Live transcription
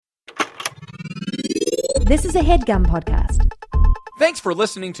This is a HeadGum podcast. Thanks for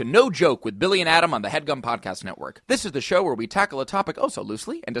listening to No Joke with Billy and Adam on the HeadGum Podcast Network. This is the show where we tackle a topic oh so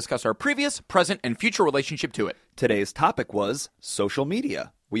loosely and discuss our previous, present, and future relationship to it. Today's topic was social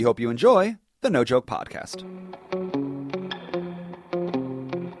media. We hope you enjoy the No Joke Podcast.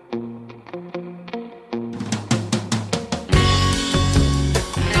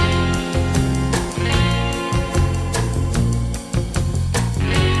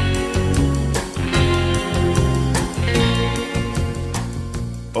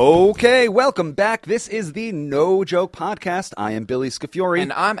 Okay, welcome back. This is the No Joke Podcast. I am Billy Scafiori.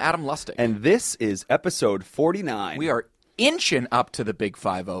 And I'm Adam Lustig. And this is episode 49. We are inching up to the big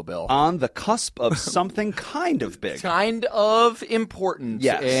 5-0, Bill. On the cusp of something kind of big. Kind of important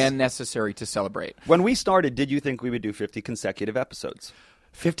Yes. and necessary to celebrate. When we started, did you think we would do 50 consecutive episodes?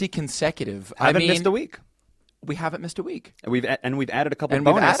 50 consecutive. Haven't missed a week. We haven't missed a week. We've added a couple And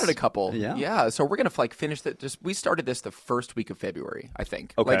bonus. we've added a couple. Yeah. So we're going to finish that. We started this the first week of February, I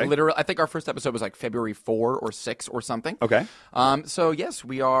think. Okay. Like literally, I think our first episode was like February 4 or 6 or something. Okay. So yes,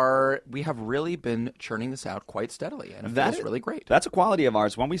 we have really been churning this out quite steadily, and it feels really great. That's a quality of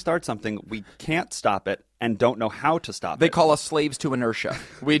ours. When we start something, we can't stop it and don't know how to stop They it. call us slaves to inertia.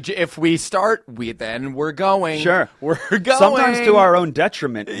 If we start, then we're going. Sure. We're going. Sometimes to our own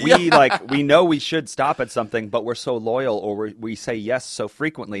detriment. We know we should stop at something, but we're so loyal or we say yes so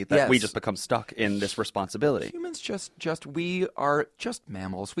frequently that we Yes. just become stuck in this responsibility. Humans we are just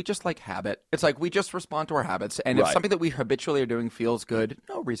mammals. We just like habit. It's like we just respond to our habits. And if Right. something that we habitually are doing feels good,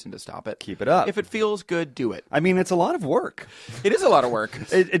 no reason to stop it. Keep it up. If it feels good, do it. I mean, it's a lot of work. It is a lot of work.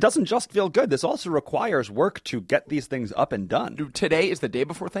 It doesn't just feel good. This also requires work to get these things up and done. Today is the day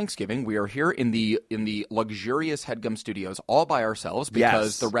before Thanksgiving. We are here in the luxurious HeadGum studios all by ourselves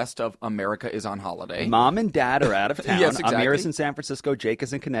because the rest of America is on holiday. Mom and Dad are out of town. Yes, exactly. Amir is in San Francisco, Jake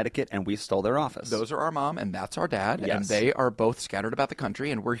is in Connecticut, and we stole their office. Those are our mom and that's our dad. Yes. And they are both scattered about the country,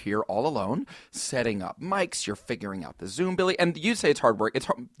 and we're here all alone setting up mics. You're figuring out the Zoom, Billy. And you say it's hard work. It's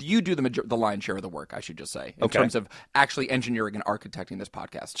hard. You do the lion's share of the work, I should just say, in terms of actually engineering and architecting this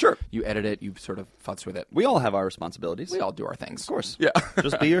podcast. Sure. You edit it. You sort of futz with it. We all have our responsibilities. We all do our things. Of course. Yeah.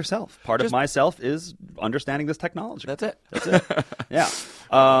 Just be yourself. Part of myself is understanding this technology. That's it. That's it. Yeah.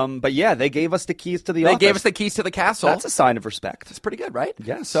 But yeah, they gave us the keys to the office. They gave us the keys to the castle. That's a sign of respect. It's pretty good, right?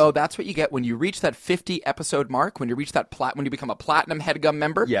 Yes. So that's what you get when you reach that 50 episode mark. When you reach that when you become a platinum HeadGum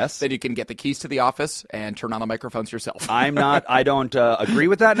member. Yes. Then you can get the keys to the office and turn on the microphones yourself. I don't agree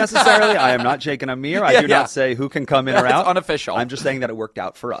with that necessarily. I am not Jake and Amir. I do not say who can come in or out. It's unofficial. I'm just saying that it worked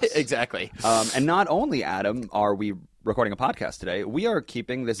out for us. Exactly. And not only, Adam, are we recording a podcast today, we are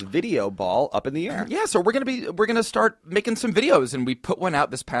keeping this video ball up in the air. Yeah, so we're gonna start making some videos, and we put one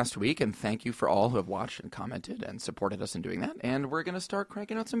out this past week, and thank you for all who have watched and commented and supported us in doing that. And we're gonna start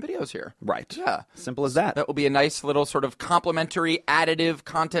cranking out some videos here. Right. Yeah. Simple as that. That will be a nice little sort of complimentary, additive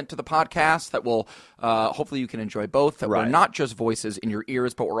content to the podcast that will hopefully you can enjoy both. That we're not just voices in your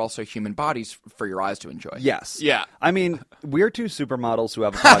ears, but we're also human bodies for your eyes to enjoy. Yes. Yeah. I mean, we're two supermodels who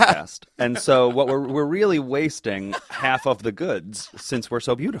have a podcast, and so what we're really wasting half of the goods since we're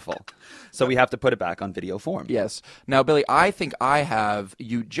so beautiful. So we have to put it back on video form. Yes. Now, Billy, I think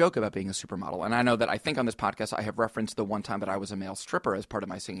you joke about being a supermodel, and I know that I think on this podcast I have referenced the one time that I was a male stripper as part of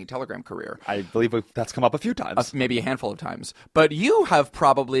my singing telegram career. I believe that's come up a few times. Maybe a handful of times. But you have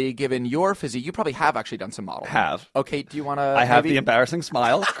probably, given your physique, you probably have actually done some modeling. Have. Okay, do you want to... I have the embarrassing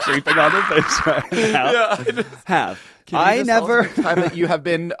smile creeping on your face right now. Yeah. Have. Can you just tell us the time that you have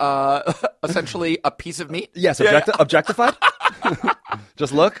been essentially a piece of meat? Yes, objectified.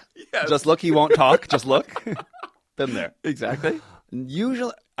 Just look. Yes. Just look. He won't talk. Just look. Been there. Exactly.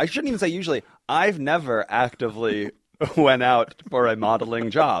 Usually, I shouldn't even say usually. I've never actively went out for a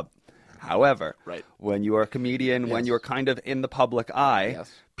modeling job. However, when you are a comedian, when you're kind of in the public eye,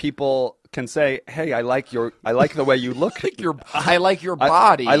 people can say, "Hey, I like the way you look. I like your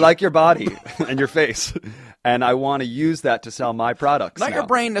body. I like your body and your face." And I want to use that to sell my products. Not your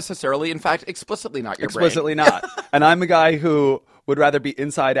brain necessarily. In fact, explicitly not your brain. Explicitly not. And I'm a guy who would rather be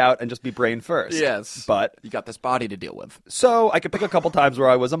inside out and just be brain first. Yes. But you got this body to deal with. So I could pick a couple times where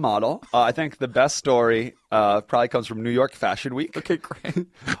I was a model. I think the best story probably comes from New York Fashion Week. Okay, great.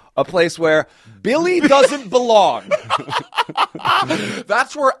 A place where Billy doesn't belong.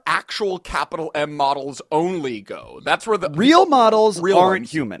 That's where actual capital M models only go. That's where the real models aren't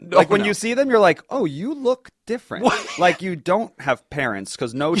ones. human. No, like when no. you see them, you're like, oh, you look different. Like you don't have parents,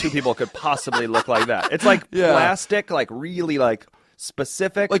 because no two people could possibly look like that. It's like plastic, like really like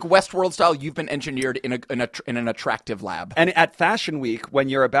specific. Like Westworld style, you've been engineered in an attractive lab. And at Fashion Week, when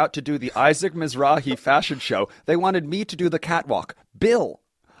you're about to do the Isaac Mizrahi fashion show, they wanted me to do the catwalk. Bill,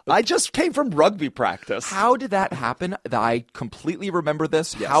 I just came from rugby practice. How did that happen? I completely remember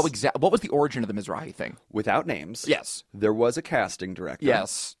this. Yes. What was the origin of the Mizrahi thing? Without names. Yes. There was a casting director.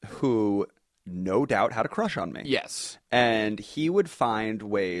 Yes. Who no doubt had a crush on me. Yes. And he would find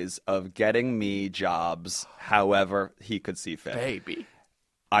ways of getting me jobs however he could see fit. Baby.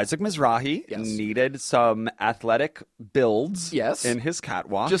 Isaac Mizrahi needed some athletic builds in his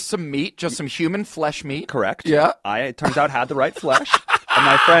catwalk. Just some meat, just some human flesh meat. Correct. Yeah. It turns out, had the right flesh. And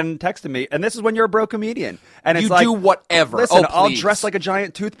my friend texted me, and this is when you're a broke comedian. And it's you do whatever. Listen, I'll dress like a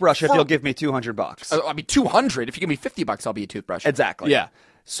giant toothbrush if you'll give me $200. I mean, $200. If you give me $50, I'll be a toothbrush. Exactly. Yeah.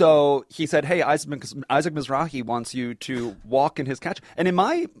 So he said, "Hey, Isaac Mizrahi wants you to walk in his catch." And in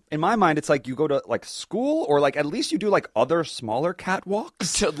my mind, it's like you go to like school, or like at least you do like other smaller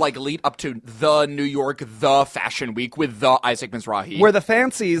catwalks to like lead up to the New York, the Fashion Week with the Isaac Mizrahi, where the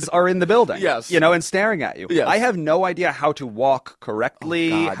fancies are in the building. Yes, and staring at you. Yes. I have no idea how to walk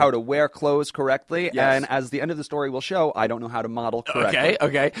correctly, how to wear clothes correctly, and as the end of the story will show, I don't know how to model correctly.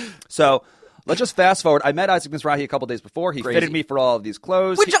 Okay. So. Let's just fast forward. I met Isaac Mizrahi a couple days before. He fitted me for all of these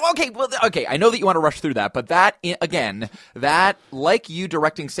clothes. I know that you want to rush through that, but that, again, like you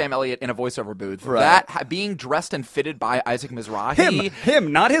directing Sam Elliott in a voiceover booth, that being dressed and fitted by Isaac Mizrahi.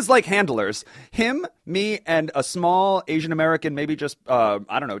 Him, not his, handlers. Him, me, and a small Asian American, maybe just,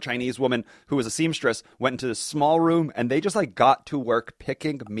 Chinese woman who was a seamstress, went into this small room, and they just, got to work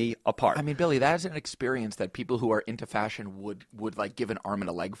picking me apart. I mean, Billy, that is an experience that people who are into fashion would give an arm and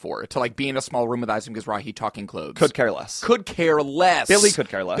a leg for. To, be in a small room with Isaac Mizrahi talking clothes. Could care less. Billy could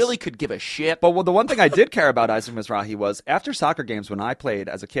care less. Billy could give a shit. But the one thing I did care about Isaac Mizrahi was after soccer games when I played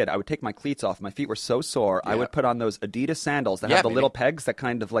as a kid, I would take my cleats off. My feet were so sore. I would put on those Adidas sandals that have the little pegs that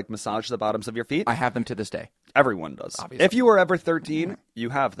kind of massage the bottoms of your feet. I have them to this day. Everyone does. Obviously. If you were ever 13, you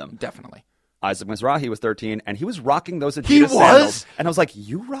have them. Definitely. Isaac Mizrahi was 13, and he was rocking those Adidas sandals. And I was like,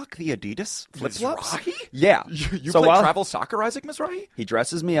 you rock the Adidas flip-flops? Mizrahi? Yeah. You play travel soccer, Isaac Mizrahi? He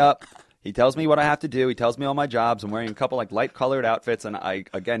dresses me up. He tells me what I have to do. He tells me all my jobs. I'm wearing a couple light-colored outfits, and I,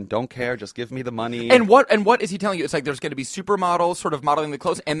 again, don't care. Just give me the money. And what is he telling you? It's like there's going to be supermodels sort of modeling the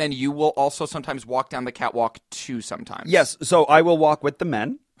clothes, and then you will also sometimes walk down the catwalk too sometimes. Yes, so I will walk with the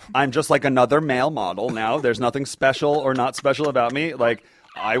men. I'm just like another male model now. There's nothing special or not special about me.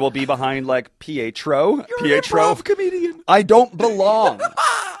 I will be behind Pietro. You're an improv comedian. I don't belong.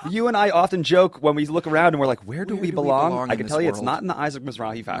 You and I often joke when we look around and we're like, where do we belong? I can tell you it's not in the Isaac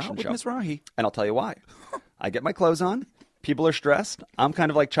Mizrahi fashion show. Mizrahi. And I'll tell you why. I get my clothes on. People are stressed. I'm kind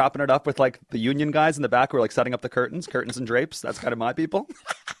of chopping it up with the union guys in the back who are setting up the curtains and drapes. That's kind of my people.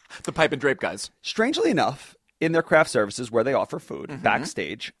 The pipe and drape guys. Strangely enough, in their craft services where they offer food,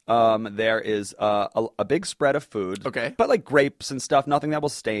 backstage, there is a big spread of food. Okay. But grapes and stuff, nothing that will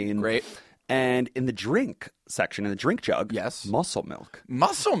stain. Great. And in the drink section, in the drink jug, muscle milk.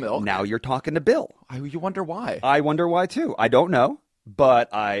 Muscle milk? Now you're talking to Bill. You wonder why. I wonder why, too. I don't know, but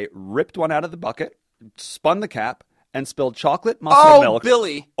I ripped one out of the bucket, spun the cap, and spilled chocolate muscle milk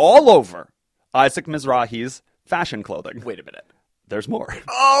Billy. all over Isaac Mizrahi's fashion clothing. Wait a minute. There's more.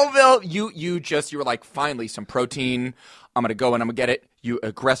 Oh, Bill, you were like, finally, some protein. I'm going to go and I'm going to get it. You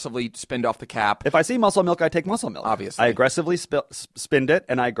aggressively spinned off the cap. If I see muscle milk, I take muscle milk. Obviously. I aggressively spinned it,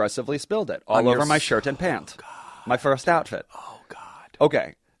 and I aggressively spilled it all over my shirt and pants. Oh, God. My first outfit. Oh, God.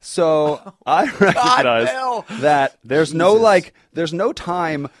 Okay. So I recognize that there's no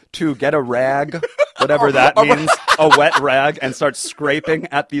time to get a rag, whatever that means, a wet rag, and start scraping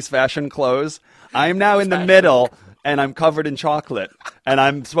at these fashion clothes. I'm now in the middle, and I'm covered in chocolate, and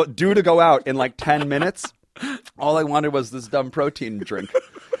I'm due to go out in 10 minutes. All I wanted was this dumb protein drink.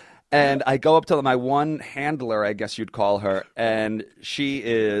 And I go up to my one handler, I guess you'd call her, and she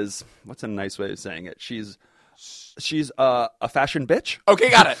is, what's a nice way of saying it? She's a fashion bitch. Okay,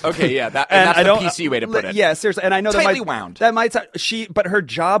 got it. Okay, yeah, that's the PC way to put it. Yeah, seriously. And I know tightly wound. That might sound, but her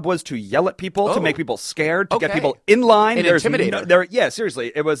job was to yell at people, to make people scared, to get people in line. An intimidator. Yeah,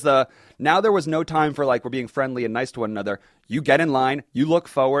 seriously. It was now there was no time for we're being friendly and nice to one another. You get in line, you look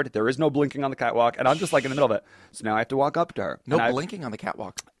forward, there is no blinking on the catwalk, and I'm just in the middle of it. So now I have to walk up to her. No blinking on the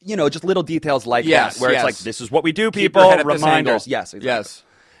catwalk. Just little details that, where it's this is what we do, Keep people. your head at Reminders. This yes, exactly. Yes.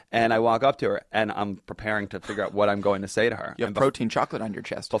 And I walk up to her, and I'm preparing to figure out what I'm going to say to her. You have protein chocolate on your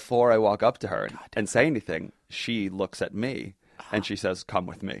chest. Before I walk up to her and say anything, she looks at me, and she says, "Come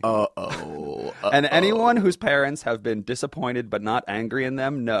with me." Uh-oh. And anyone whose parents have been disappointed but not angry in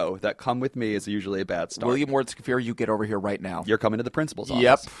them know that "come with me" is usually a bad start. William Ward Scafeer, you get over here right now. You're coming to the principal's office.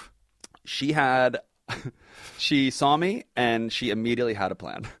 Yep. She saw me, and she immediately had a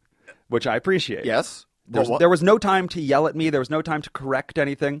plan, which I appreciate. Yes. There was no time to yell at me. There was no time to correct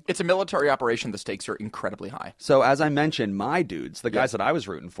anything. It's a military operation. The stakes are incredibly high. So as I mentioned, my dudes, the guys that I was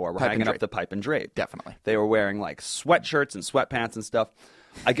rooting for, were hanging up the pipe and drape. Definitely. They were wearing like sweatshirts and sweatpants and stuff.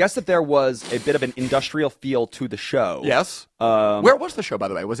 I guess that there was a bit of an industrial feel to the show. Yes. Where was the show, by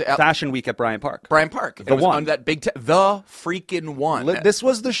the way? Was it Fashion Week at Bryant Park? Bryant Park. The one. On that big the freaking one. This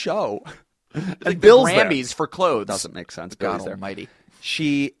was the show. And Bill's Grammys there. For clothes. Doesn't make sense. God almighty.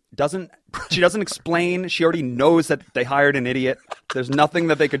 She doesn't explain. She already knows that they hired an idiot. There's nothing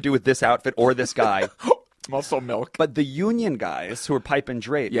that they could do with this outfit or this guy. Muscle milk. But the union guys who were pipe and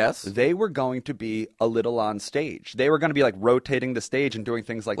drape, yes, they were going to be a little on stage. They were going to be like rotating the stage and doing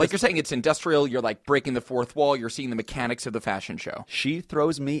things like this. You're saying it's industrial, you're like breaking the fourth wall, you're seeing the mechanics of the fashion show. She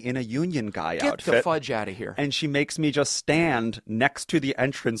throws me in a union guy outfit. Get the fudge out of here. And she makes me just stand next to the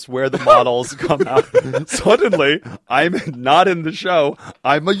entrance where the models come out. Suddenly, I'm not in the show.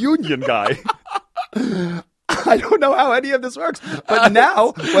 I'm a union guy. I don't know how any of this works. But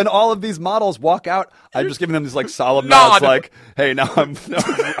now, when all of these models walk out, I'm just giving them these like solemn nods like, hey, now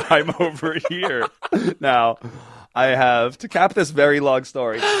I'm over here. Now, I have, to cap this very long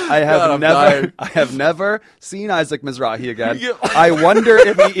story, I have never seen Isaac Mizrahi again. I wonder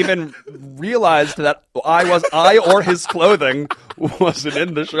if he even realized that I or his clothing wasn't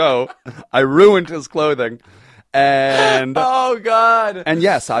in the show. I ruined his clothing. And oh god! And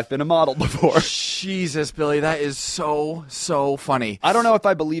yes, I've been a model before. Jesus, Billy, that is so funny. I don't know if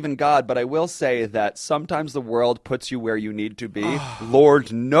I believe in God, but I will say that sometimes the world puts you where you need to be.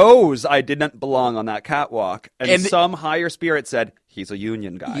 Lord knows I didn't belong on that catwalk, and some higher spirit said, he's a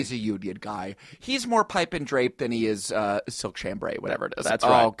union guy. He's a union guy. He's more pipe and drape than he is silk chambray, whatever it is. That's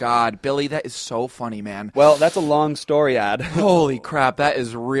right. Oh, God. Billy, that is so funny, man. Well, that's a long story, Ad. Holy crap. That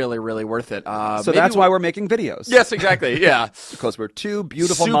is really, really worth it. So that's why we're making videos. Yes, exactly. Yeah. Because we're two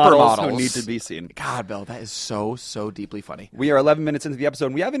beautiful Super models who need to be seen. God, Bill, that is so deeply funny. We are 11 minutes into the episode,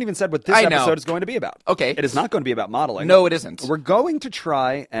 and we haven't even said what this episode is going to be about. Okay. It is not going to be about modeling. No, it isn't. We're going to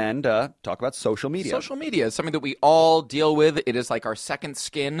try and talk about social media. Social media is something that we all deal with. It is like our second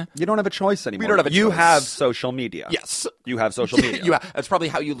skin. You don't have a choice anymore. We don't have a choice. You have social media. Yes. You have social media. That's probably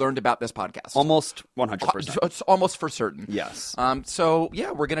how you learned about this podcast. Almost 100%. It's almost for certain. Yes. So,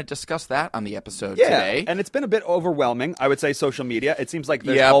 yeah, we're going to discuss that on the episode today. And it's been a bit overwhelming, I would say, social media. It seems like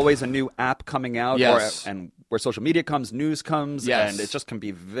there's always a new app coming out. Yes. And where social media comes, news comes. Yes. And it just can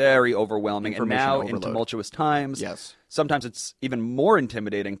be very overwhelming. And now, in tumultuous times, sometimes it's even more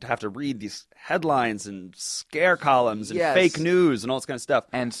intimidating to have to read these headlines and scare columns and fake news and all this kind of stuff.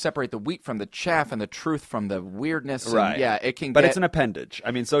 And separate the wheat from the chaff and the truth from the weirdness. Right. And, it can But it's an appendage.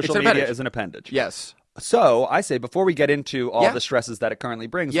 I mean, social media is an appendage. Yes. So I say, before we get into all the stresses that it currently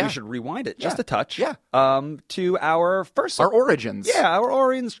brings, we should rewind it just a touch to our first... Our origins. Yeah, our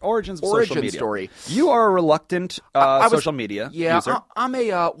origins of social media. Story. You are a reluctant social media user. I'm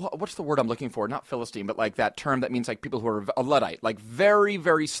a... what's the word I'm looking for? Not Philistine, but like that term that means like people who are a Luddite, like very,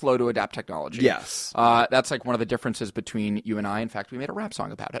 very slow to adapt technology. Yes. That's like one of the differences between you and I. In fact, we made a rap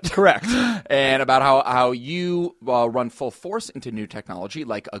song about it. Correct. And about how you run full force into new technology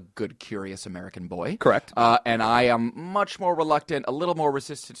like a good, curious American boy. Correct. And I am much more reluctant, a little more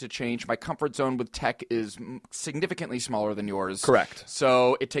resistant to change. My comfort zone with tech is significantly smaller than yours. Correct.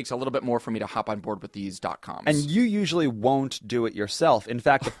 So it takes a little bit more for me to hop on board with these .coms. And you usually won't do it yourself. In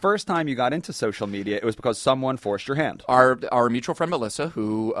fact, the first time you got into social media, it was because someone forced your hand. Our mutual friend Melissa,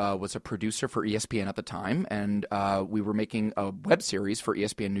 who was a producer for ESPN at the time, and we were making a web series for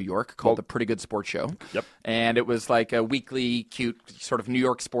ESPN New York called The Pretty Good Sports Show. Yep. And it was like a weekly, cute sort of New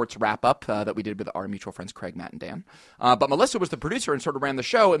York sports wrap-up that we did with our mutual friends Craig, Matt, and Dan. But Melissa was the producer and sort of ran the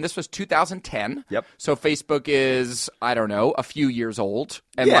show, and this was 2010. Yep. So Facebook is, I don't know, a few years old,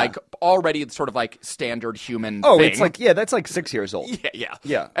 and like already it's sort of like standard human thing. It's like, that's like 6 years old.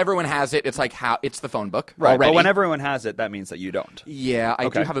 Yeah. Everyone has it. It's like it's the phone book. Right. Already. But when everyone has it, that means that you don't. Yeah, I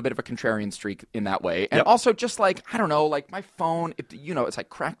do have a bit of a contrarian streak in that way. And also just like, I don't know, like my phone, it's like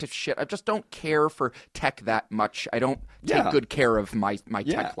cracked as shit. I just don't care for tech that much. I don't take good care of my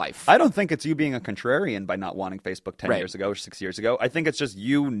tech life. I don't think it's you being a contrarian by not wanting Facebook 10 years ago or 6 years ago. I think it's just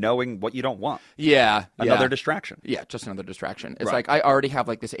you knowing what you don't want. Yeah. Another distraction. Yeah, just another distraction. It's like I already have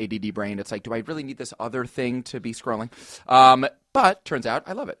like this ADD brain. It's like, do I really need this other thing to be scrolling? But turns out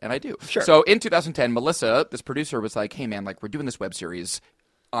I love it, and I do. Sure. So in 2010, Melissa, this producer, was like, hey, man, like we're doing this web series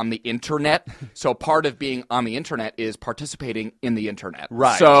on the internet. So part of being on the internet is participating in the internet.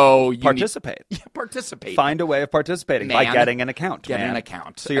 Right. So you participate. Participate. Find a way of participating by getting an account. An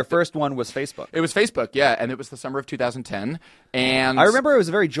account. So your first one was Facebook. It was Facebook, yeah, and it was the summer of 2010. And I remember it was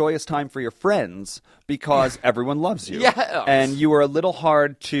a very joyous time for your friends because everyone loves you. Yeah. And you were a little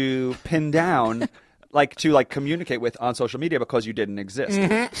hard to pin down to communicate with on social media because you didn't exist.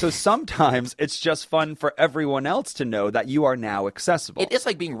 Mm-hmm. So sometimes it's just fun for everyone else to know that you are now accessible. It is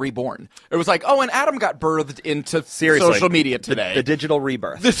like being reborn. It was like, and Adam got birthed into social media today. The digital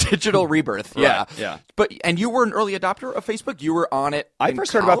rebirth. The digital rebirth, yeah. Right, yeah. And you were an early adopter of Facebook? You were on it I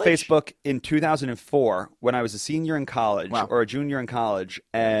first heard about Facebook in 2004 when I was a senior in college or a junior in college,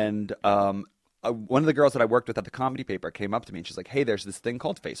 and one of the girls that I worked with at the comedy paper came up to me and she's like, hey, there's this thing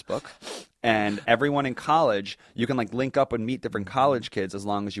called Facebook, and everyone in college, you can link up and meet different college kids as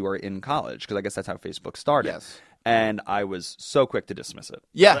long as you are in college, because I guess that's how Facebook started. Yes. And I was so quick to dismiss it.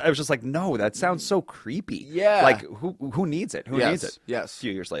 Yeah. I was just like, no, that sounds so creepy. Yeah. Who needs it? Who needs it? Yes. A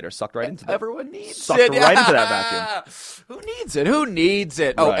few years later, sucked right into that. Everyone needs sucked it. right into that vacuum. Who needs it? Who needs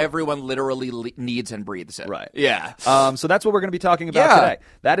it? Right. Oh, everyone literally needs and breathes it. Right. Yeah. So that's what we're going to be talking about today.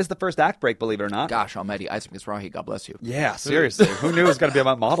 That is the first act break, believe it or not. Gosh almighty, Isaac Mizrahi, God bless you. Yeah, seriously. Who knew it was going to be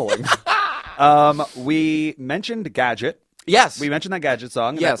about modeling? We mentioned Gadget. Yes. We mentioned that Gadget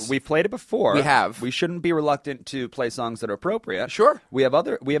song. Yes. We've played it before. We have. We shouldn't be reluctant to play songs that are appropriate. Sure. We have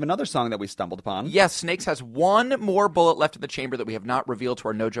another song that we stumbled upon. Yes, Snakes has one more bullet left in the chamber that we have not revealed to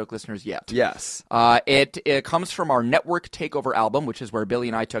our No Joke listeners yet. Yes. It comes from our Network Takeover album, which is where Billy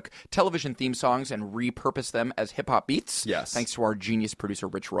and I took television theme songs and repurposed them as hip-hop beats. Yes. Thanks to our genius producer,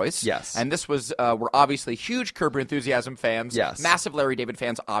 Rich Royce. Yes. And this was, we're obviously huge Curb Your Enthusiasm fans. Yes. Massive Larry David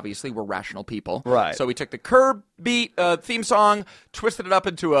fans. Obviously, we're rational people. Right. So we took the Curb beat theme song, twisted it up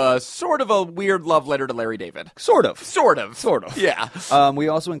into a sort of a weird love letter to Larry David. Sort of. Yeah. We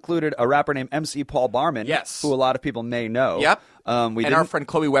also included a rapper named MC Paul Barman. Yes. Who a lot of people may know. Yep. Our friend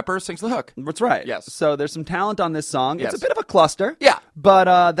Chloe Wepper sings the hook. That's right. Yes. So there's some talent on this song. Yes. It's a bit of a cluster. Yeah.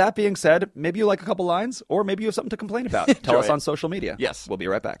 But that being said, maybe you like a couple lines, or maybe you have something to complain about. Tell us on social media. Yes. We'll be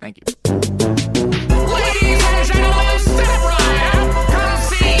right back. Thank you. Ladies and gentlemen, step right. Come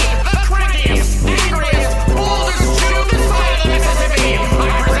see the crankiest, angriest, oldest Jew this side of the Mississippi. I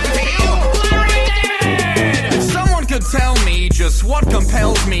present to you, Larry David. If someone could tell me just what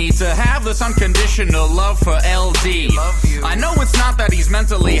compels me to have this unconditional love for LD. I know it's not that he's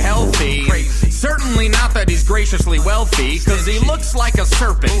mentally healthy. Certainly not that he's graciously wealthy, cause he looks like a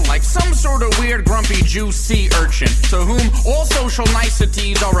serpent, like some sort of weird grumpy Jew sea urchin, to whom all social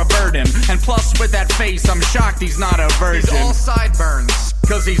niceties are a burden. And plus with that face, I'm shocked he's not a virgin. He's all sideburns,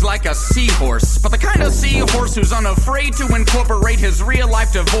 cause he's like a seahorse, but the kind of seahorse who's unafraid to incorporate his real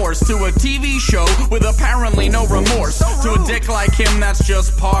life divorce to a TV show with apparently no remorse. To a dick like him, that's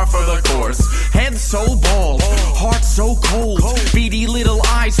just par for the course. Head so bald, heart so cold, beady little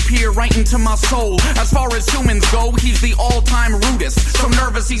eyes peer right into my soul. As far as humans go, he's the all-time rudest. So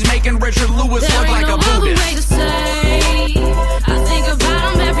nervous he's making Richard Lewis look like a Buddhist. Way to say, I think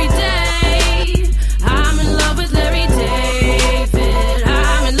about him every day. I'm in love with Larry David.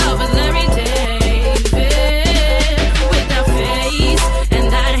 I'm in love with Larry David. With that face and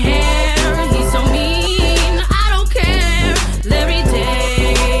that hair, he's so mean. I don't care. Larry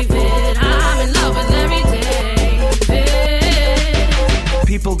David. I'm in love with Larry David.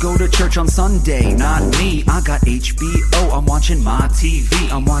 People go to church on Sunday, not me. I got HBO, I'm watching my TV.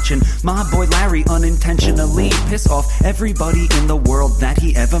 I'm watching my boy Larry unintentionally piss off everybody in the world that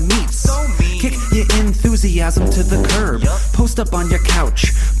he ever meets. So mean. Kick your enthusiasm to the curb. Post up on your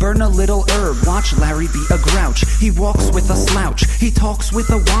couch, burn a little herb. Watch Larry be a grouch. He walks with a slouch, he talks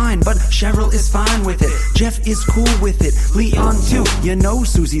with a whine, but Cheryl is fine with it. Jeff is cool with it. Leon too. You know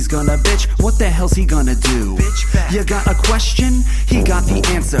Susie's gonna bitch. What the hell's he gonna do? Bitch back. You got a question? He got the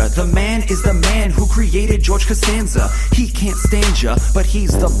answer. The man is the man who created George Costanza. He can't stand ya, but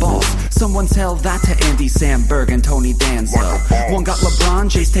he's the boss. Someone tell that to Andy Samberg and Tony Danza. One got LeBron,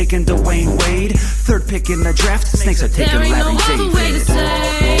 Jay's taking Dwayne Wade. Third pick in the draft, Snakes are taking There ain't Larry no other way to David.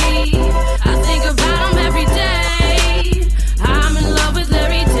 say, I think about him every day. I'm in love with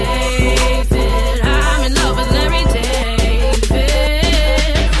Larry David. I'm in love with Larry David.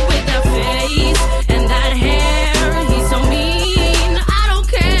 With that face and that hair, he's so mean. I don't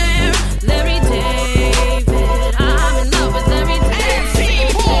care. Larry David. I'm in love with Larry David.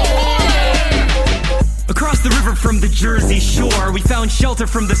 Across the river from the Jersey Shore, we found shelter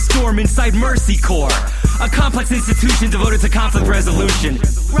from the storm inside Mercy Corps, a complex institution devoted to conflict resolution.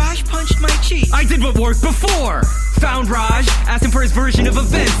 Raj punched my cheek. I did what worked before. Found Raj, asked him for his version of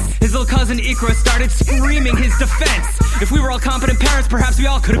events. His little cousin Ikra started screaming his defense. If we were all competent parents, perhaps we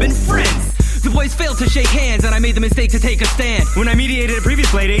all could have been friends. The boys failed to shake hands, and I made the mistake to take a stand. When I mediated at previous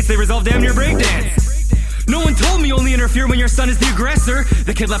play dates, they resolved damn near breakdance. No one told me only interfere when your son is the aggressor.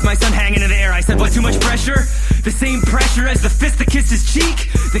 The kid left my son hanging in the air. I said, what, too much pressure? The same pressure as the fist that kissed his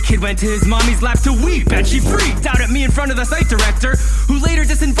cheek. The kid went to his mommy's lap to weep, and she freaked out at me in front of the site director, who later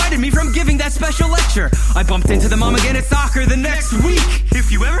disinvited me from giving that special lecture. I bumped into the mom again at soccer the next week.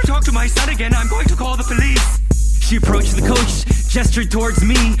 If you ever talk to my son again, I'm going to call the police. She approached the coach, gestured towards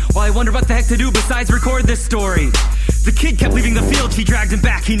me, while I wondered what the heck to do besides record this story. The kid kept leaving the field, she dragged him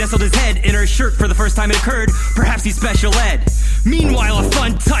back. He nestled his head in her shirt for the first time it occurred. Perhaps he's special ed. Meanwhile, a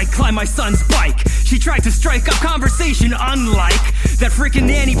fun tyke climbed my son's bike. She tried to strike up conversation, unlike that frickin'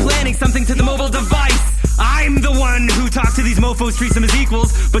 nanny planning something to the mobile device. I'm the one who talks to these mofos, treats them as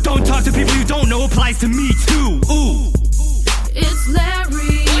equals, but don't talk to people you don't know applies to me too. Ooh. It's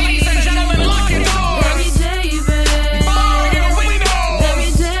Larry. Ladies and gentlemen, lock your doors. Larry David. Bar your windows.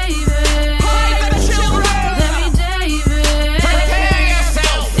 Larry David. Hide the children. Larry David. Prepare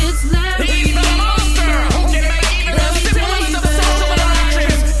yourself. It's Larry. He's the monster who can make even the simplest of social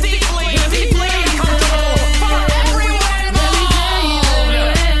interactions deeply, deeply uncomfortable for everyone involved.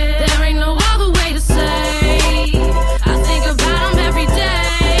 There ain't no other way to say. I think about him every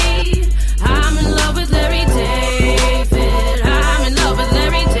day. I'm in love with Larry David. I'm in love with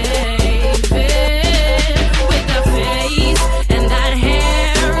Larry David. With that face and that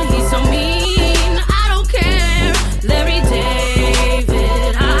hair, he's so mean. I don't care. Larry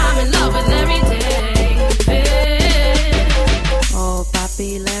David. I'm in love with Larry David. Oh,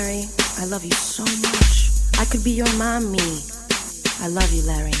 Papi Larry, I love you so much. I could be your mommy. I love you,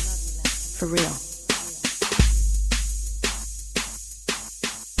 Larry. For real.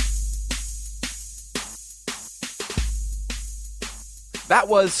 That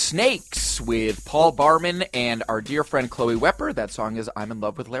was Snakes with Paul Barman and our dear friend Chloe Wepper. That song is I'm in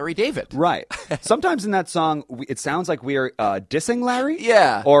Love with Larry David. Right. Sometimes in that song, it sounds like we are dissing Larry.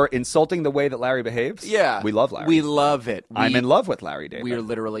 Yeah. Or insulting the way that Larry behaves. Yeah. We love Larry. We love it. I'm in love with Larry David. We are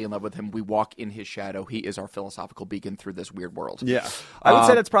literally in love with him. We walk in his shadow. He is our philosophical beacon through this weird world. Yeah. I would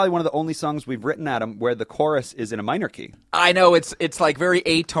say that's probably one of the only songs we've written, Adam, where the chorus is in a minor key. I know it's like very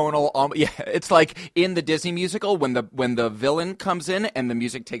atonal. Yeah, it's like in the Disney musical when the villain comes in and the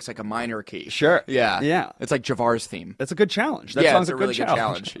music takes like a minor key. Sure. Yeah. Yeah. It's like Javar's theme. That's a good challenge. That Yeah, song's it's a good really good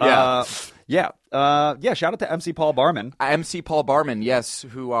challenge. challenge. Yeah. Shout out to MC Paul Barman. MC Paul Barman, yes,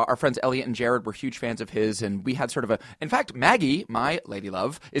 who our friends Elliot and Jared were huge fans of his, and we had sort of in fact, Maggie, my lady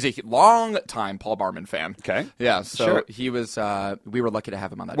love, is a long-time Paul Barman fan. Okay. Yeah, so Sure. he was, we were lucky to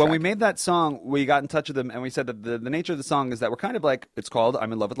have him on that When track. we made that song, we got in touch with him, and we said that the nature of the song is that we're kind of like, it's called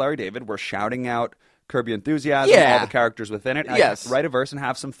I'm in Love with Larry David. We're shouting out Curb Your Enthusiasm, Yeah. all the characters within it. Yes. Write a verse and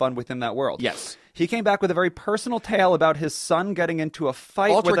have some fun within that world. Yes. He came back with a very personal tale about his son getting into a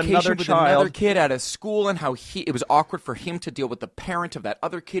fight with Altercation another with child. another kid at a school, and how it was awkward for him to deal with the parent of that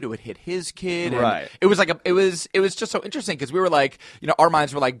other kid who had hit his kid. And Right. it was like it was just so interesting because we were like, our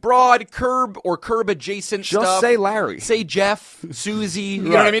minds were like broad Curb or Curb adjacent Just stuff. say Larry. Say Jeff, Susie. You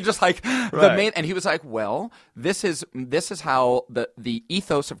know what I mean? Just like the Right. main. And he was like, well, this is how the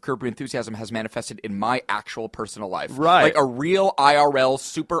ethos of Curb Your Enthusiasm has manifested in my actual personal life. Right. Like a real IRL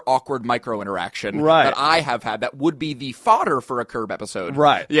super awkward micro interaction. Right. That I have had that would be the fodder for a Curb episode.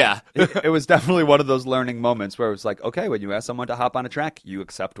 Right. Yeah. It was definitely one of those learning moments where it was like, okay, when you ask someone to hop on a track, you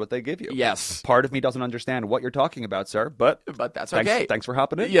accept what they give you. Yes. Part of me doesn't understand what you're talking about, sir, but that's thanks, okay. Thanks for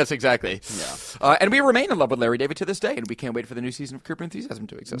hopping in. Yes, exactly. Yeah. And we remain in love with Larry David to this day, and we can't wait for the new season of Curb Your Enthusiasm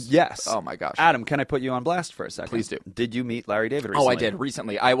to exist. Yes. Oh my gosh. Adam, can I put you on blast for a second? Please do. Did you meet Larry David recently? Oh, I did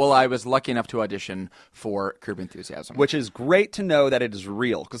recently. I was lucky enough to audition for Curb Your Enthusiasm. Which is great to know that it is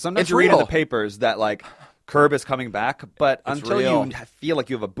real, because sometimes It's you read in real. the papers that like Curb is coming back, but until real. you feel like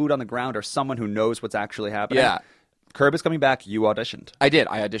you have a boot on the ground or someone who knows what's actually happening, Yeah. Curb is coming back. You auditioned. I did.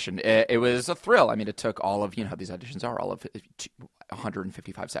 I auditioned. It was a thrill. I mean, it took all of how these auditions are, all of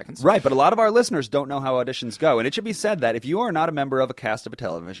 155 seconds. Right, but a lot of our listeners don't know how auditions go. And it should be said that if you are not a member of a cast of a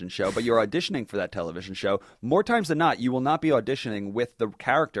television show, but you're auditioning for that television show, more times than not, you will not be auditioning with the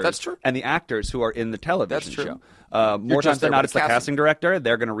characters That's true. and the actors who are in the television That's true. show. More just times than there not, with it's the the casting. casting director.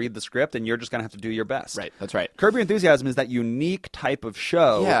 They're going to read the script, and you're just going to have to do your best. Right, that's right. Curb Your Enthusiasm is that unique type of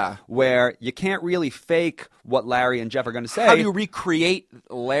show Yeah. where you can't really fake what Larry and Jeff are going to say. How do you recreate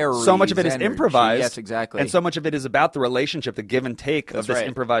Larry's so much of it is energy? improvised. Yes, exactly. And so much of it is about the relationship, the give and take of this right.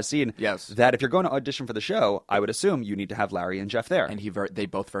 improvised scene. Yes. That if you're going to audition for the show, I would assume you need to have Larry and Jeff there. And they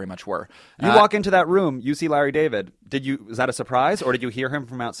both very much were. You walk into that room, you see Larry David. Was that a surprise, or did you hear him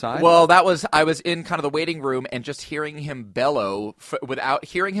from outside? Well, I was in kind of the waiting room and just hearing him bellow without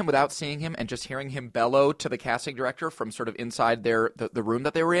seeing him, and just hearing him bellow to the casting director from sort of inside the room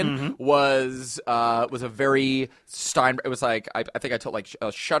that they were in was a very It was like I think I told like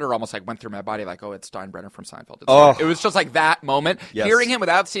a shudder almost like went through my body, like, oh, it's Steinbrenner from Seinfeld. It was just like that moment. Yes. Hearing him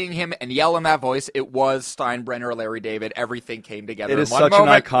without seeing him and yell in that voice, it was Steinbrenner, Larry David. Everything came together. It is in one such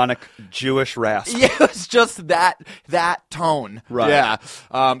moment. an iconic Jewish rasp. Yeah, it was just that tone. Right. Yeah.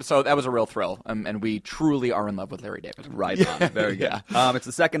 So that was a real thrill, and we truly are in love with Larry David. Right on. Very good. Yeah. It's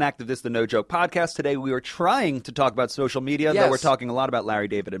the second act of this, the No Joke podcast. Today we were trying to talk about social media, Yes. though we're talking a lot about Larry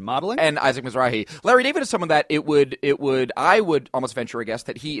David and modeling. And Isaac Mizrahi. Larry David is someone that I would almost venture a guess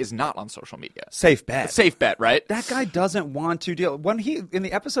that he is not on social media. Safe bet. Safe bet, right? That guy doesn't want to deal. In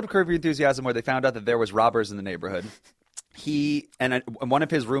the episode of Curb Your Enthusiasm where they found out that there was robbers in the neighborhood, he and one of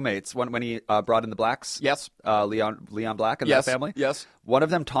his roommates, when he brought in the blacks, Yes. Leon Black and Yes. that family, Yes. one of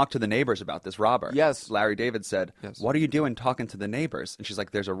them talked to the neighbors about this robber. Yes. Larry David said, Yes. "What are you doing talking to the neighbors?" And she's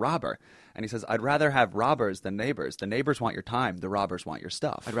like, "There's a robber." And he says, "I'd rather have robbers than neighbors. The neighbors want your time. The robbers want your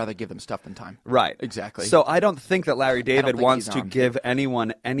stuff." I'd rather give them stuff than time. Right. Exactly. So I don't think that Larry David think wants he's to on. give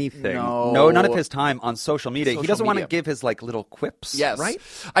anyone anything. No. None of his time on social media. He Social doesn't want to media. give his like little quips. Yes. Right?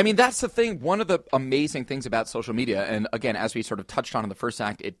 I mean, that's the thing. One of the amazing things about social media, and again, as we sort of touched on in the first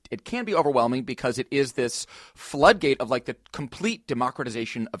act, it can be overwhelming because it is this floodgate of like the complete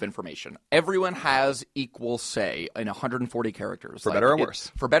democratization of information. Everyone has equal say in 140 characters. For better or worse.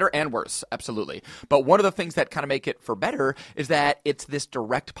 For better and worse, absolutely. But one of the things that kind of make it for better is that it's this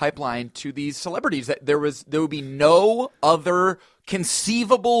direct pipeline to these celebrities that there would be no other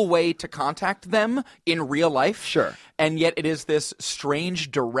conceivable way to contact them in real life. Sure. And yet it is this strange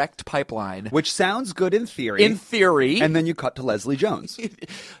direct pipeline. Which sounds good in theory. In theory. And then you cut to Leslie Jones.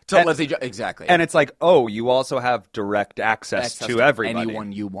 Exactly. And it's like, oh, you also have direct access to everybody.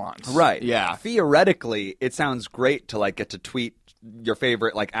 anyone you want. Right. Yeah. Theoretically, it sounds great to like get to tweet your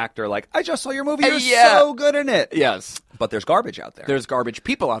favorite like actor like, "I just saw your movie, you're Yeah. so good in it." Yes. But there's garbage out there. There's garbage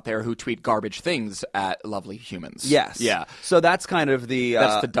people out there who tweet garbage things at lovely humans. Yes. Yeah. So that's kind of the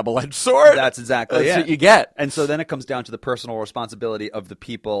That's the double-edged sword. That's exactly That's it. what you get. And so then it comes down to the personal responsibility of the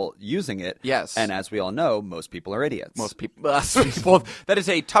people using it. Yes. And as we all know, most people are idiots. Most people, that is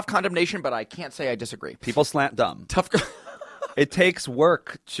a tough condemnation, but I can't say I disagree. People slant dumb. Tough. It takes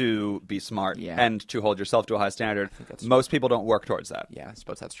work to be smart Yeah. and to hold yourself to a high standard. Most people don't work towards that. Yeah, I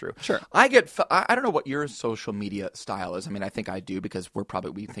suppose that's true. Sure. I don't know what your social media style is. I mean, I think I do because we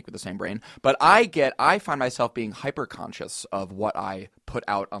think with the same brain. But I find myself being hyper conscious of what I put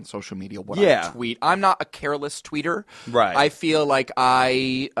out on social media, what I tweet. I'm not a careless tweeter. Right. I feel like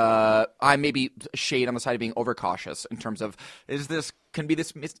I maybe shade on the side of being overcautious in terms of could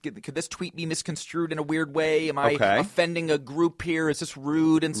this tweet be misconstrued in a weird way? Am I offending a group here? Is this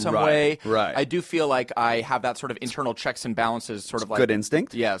rude in some way? Right. I do feel like I have that sort of internal checks and balances, sort of like Good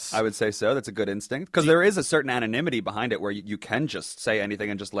instinct? Yes. I would say so. That's a good instinct. Because there is a certain anonymity behind it where you can just say anything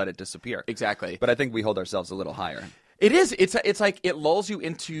and just let it disappear. Exactly. But I think we hold ourselves a little higher. It is. It's like it lulls you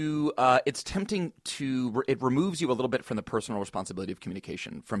into. It's tempting to. It removes you a little bit from the personal responsibility of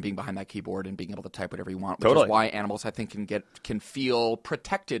communication, from being behind that keyboard and being able to type whatever you want. Which is why animals, I think, can feel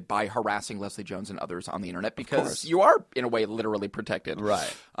protected by harassing Leslie Jones and others on the internet because you are, in a way, literally protected.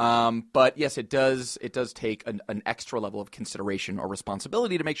 Right. But yes, it does. It does take an extra level of consideration or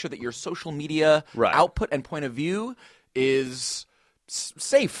responsibility to make sure that your social media output and point of view is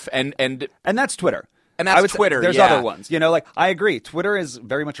safe and that's Twitter. And that's Twitter. There's other ones. Like I agree. Twitter is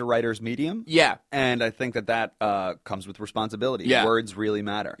very much a writer's medium. Yeah. And I think that comes with responsibility. Yeah. Words really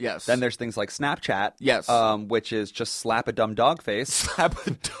matter. Yes. Then there's things like Snapchat. Yes. Which is just slap a dumb dog face.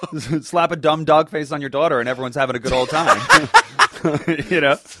 Slap a dumb dog face on your daughter and everyone's having a good old time.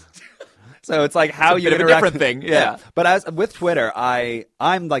 So it's like how it's a you bit of interact. a different thing. Yeah. But with Twitter,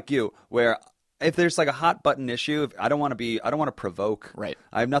 I'm like you, where if there's like a hot button issue, I don't want to provoke. Right.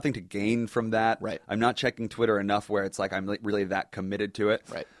 I have nothing to gain from that. Right. I'm not checking Twitter enough where it's like I'm really that committed to it.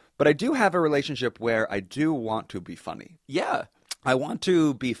 Right. But I do have a relationship where I do want to be funny. Yeah. I want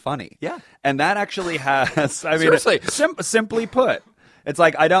to be funny. Yeah. And that actually has, I mean, Seriously. simply put, it's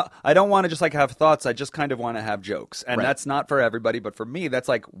like I don't want to just like have thoughts. I just kind of want to have jokes. And that's not for everybody, but for me, that's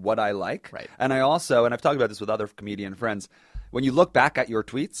like what I like. Right. And I also, and I've talked about this with other comedian friends, when you look back at your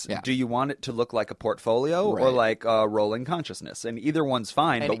tweets, Yeah. do you want it to look like a portfolio or Right. like rolling consciousness? And either one's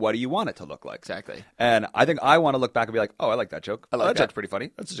fine, but what do you want it to look like? Exactly. And I think I want to look back and be like, oh, I like that joke. I like that that. joke's pretty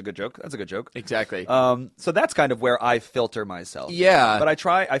funny. That's just a good joke. That's a good joke. Exactly. So that's kind of where I filter myself. Yeah. But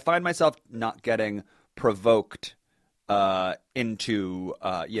I find myself not getting provoked into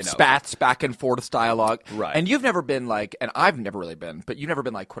spats, back and forth dialogue. Right. And you've never been like, and I've never really been, but you've never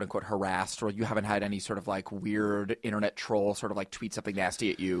been like quote unquote harassed, or you haven't had any sort of like weird internet troll sort of like tweet something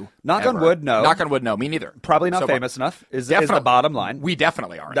nasty at you. Knock on ever. wood, no. Knock on wood, no. Me neither. Probably not So, famous enough is the Definitely. bottom line. We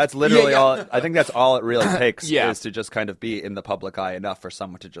definitely aren't. That's literally Yeah. all. I think that's all it really takes Yeah. is to just kind of be in the public eye enough for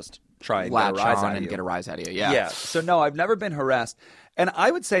someone to just try and Latch get a rise on out of and you. get a rise out of you. Yeah. Yeah. So no, I've never been harassed. And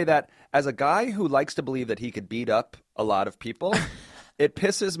I would say that as a guy who likes to believe that he could beat up a lot of people, it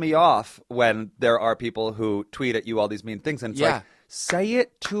pisses me off when there are people who tweet at you all these mean things. And it's Yeah. like, say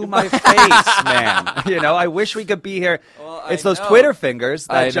it to my face, man. You know, I wish we could be here. It's those know. Twitter fingers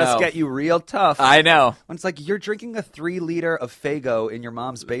that I just know. get you real tough. I know. When it's like you're drinking a 3-liter of Faygo in your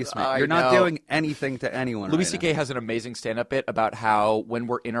mom's basement. I You're not know. doing anything to anyone. Louis right C.K. now. has an amazing stand-up bit about how when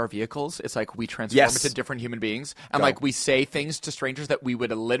we're in our vehicles, it's like we transform Yes. into different human beings, and Go. like we say things to strangers that we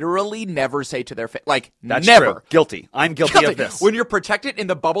would literally never say to their face. Like That's never. true. Guilty. I'm guilty of this. When you're protected in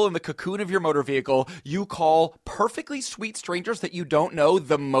the bubble in the cocoon of your motor vehicle, you call perfectly sweet strangers that you don't know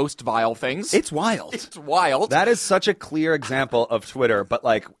the most vile things. It's wild. It's wild. That is such a clear example of Twitter, but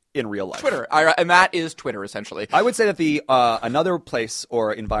like in real life. Twitter, and that is Twitter essentially. I would say that the another place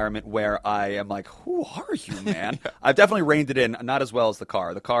or environment where I am like, who are you, man? I've definitely reined it in, not as well as the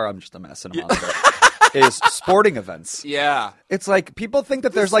car. The car, I'm just a mess and a monster. Is sporting events. Yeah. It's like people think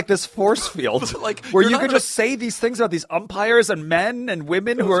that there's like this force field Like, where you're you not could gonna- just say these things about these umpires and men and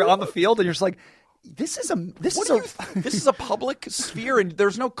women who are on the field, and you're just like, this is a public sphere, and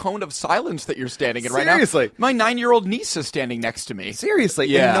there's no cone of silence that you're standing in right now. Seriously. My 9-year-old niece is standing next to me. Seriously,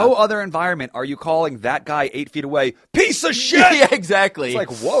 Yeah. in no other environment are you calling that guy 8 feet away piece of shit. Yeah, exactly. It's like,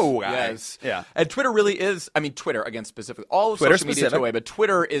 whoa, guys. Yes. Yeah. And Twitter really is, I mean, Twitter, again, specifically. All of Twitter social media specific. is away, but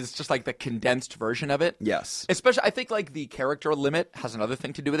Twitter is just like the condensed version of it. Yes. Especially, I think like the character limit has another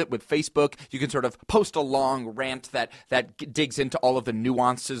thing to do with it. With Facebook, you can sort of post a long rant that digs into all of the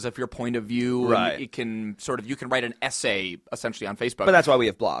nuances of your point of view. Right. And it can you can write an essay essentially on Facebook. But that's why we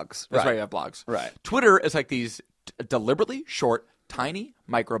have blogs. That's why Right. you have blogs. Right. Twitter is like these deliberately short, tiny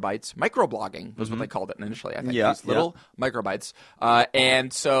microbytes. Microblogging was what they called it initially, I think. Mm-hmm. Yeah, These little microbytes.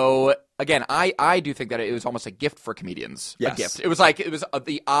 And so, again, I do think that it was almost a gift for comedians. Yes. A gift. It was like,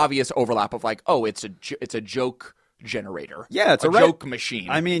 the obvious overlap of like, oh, it's a joke generator. Yeah, it's a joke machine.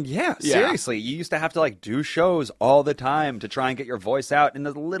 I mean, yeah, Yeah. seriously. You used to have to like do shows all the time to try and get your voice out in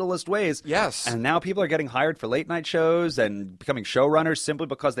the littlest ways. Yes. And now people are getting hired for late night shows and becoming showrunners simply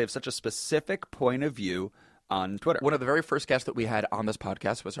because they have such a specific point of view on Twitter. One of the very first guests that we had on this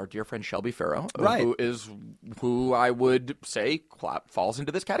podcast was our dear friend Shelby Farrow, Right. who I would say falls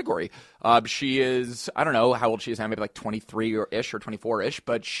into this category. She is, I don't know how old she is now, maybe like 23-ish or 24-ish,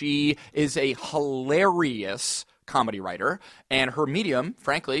 but she is a hilarious comedy writer, and her medium,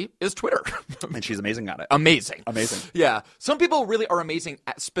 frankly, is Twitter. And she's amazing at it. Amazing. Amazing. Yeah. Some people really are amazing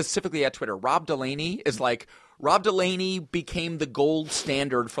specifically at Twitter. Rob Delaney became the gold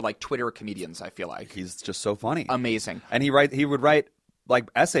standard for like Twitter comedians, I feel like. He's just so funny. Amazing. And he would write like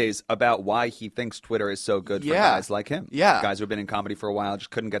essays about why he thinks Twitter is so good for Yeah. guys like him. Yeah. Guys who have been in comedy for a while, just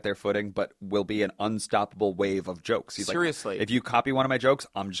couldn't get their footing, but will be an unstoppable wave of jokes. He's Seriously. like, if you copy one of my jokes,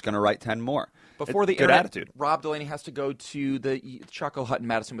 I'm just going to write 10 more. Before the good internet, attitude. Rob Delaney has to go to the Choco Hut in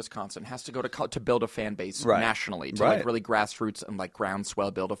Madison, Wisconsin. Has to go to build a fan base Right. nationally, to Right. like really grassroots and like groundswell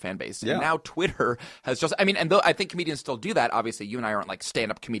build a fan base. Yeah. And now Twitter has just, I mean, and though I think comedians still do that. Obviously, you and I aren't like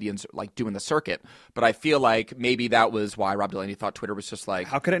stand-up comedians like doing the circuit, but I feel like maybe that was why Rob Delaney thought Twitter was just like,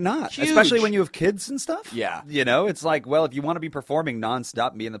 How could it not? Huge. Especially when you have kids and stuff. Yeah. You know, it's like, well, if you want to be performing nonstop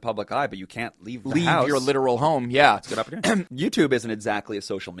and be in the public eye, but you can't leave the house. your literal home. Yeah, Good opportunity. YouTube isn't exactly a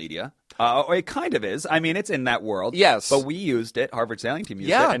social media. It kind of is. I mean, it's in that world. Yes. But we used it. Harvard Sailing Team used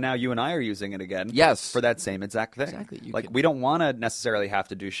Yeah. it. And now you and I are using it again. Yes. For that same exact thing. Exactly. You Like, could- we don't want to necessarily have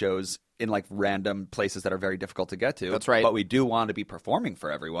to do shows in like random places that are very difficult to get to. That's right. But we do want to be performing for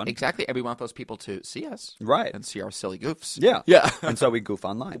everyone. Exactly. And we want those people to see us. Right. And see our silly goofs. Yeah. Yeah. And so we goof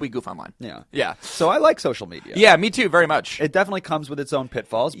online. We goof online. Yeah. Yeah. So I like social media. Yeah, me too, very much. It definitely comes with its own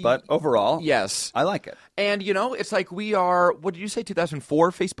pitfalls, but overall, Yes. I like it. And, you know, it's like we are, what did you say,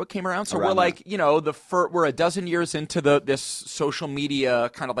 2004 Facebook came around? So Around we're like, you know, we're a dozen years into this social media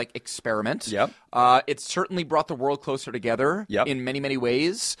kind of like experiment. Yep. It certainly brought the world closer together in many, many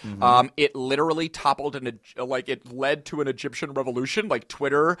ways. It literally toppled it led to an Egyptian revolution. Like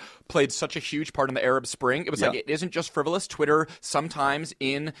Twitter played such a huge part in the Arab Spring. It was like, it isn't just frivolous. Twitter sometimes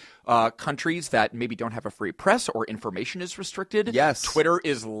in countries that maybe don't have a free press or information is restricted. Yes. Twitter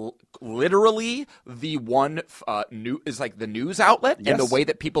is literally the one the news outlet and the way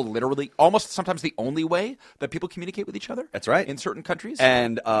that people literally almost sometimes the only way that people communicate with each other. That's right. In certain countries.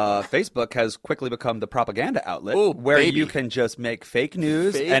 And Facebook has quickly become the propaganda outlet where you can just make fake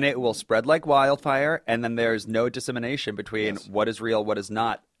news and it will spread like wildfire, and then there's no dissemination between what is real, what is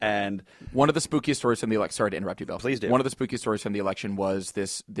not. And one of the spookiest stories from the election. Sorry to interrupt you, Bill. Please do. One of the spookiest stories from the election was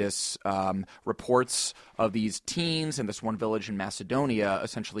this reports of these teens in this one village in Macedonia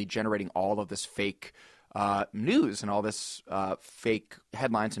essentially generating all of this fake news and all this fake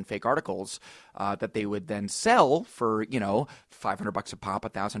headlines and fake articles that they would then sell for, $500 a pop,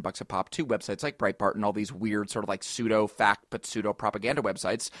 $1,000 a pop to websites like Breitbart and all these weird sort of like pseudo fact but pseudo propaganda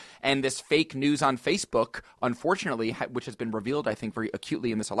websites. And this fake news on Facebook, unfortunately, which has been revealed, I think, very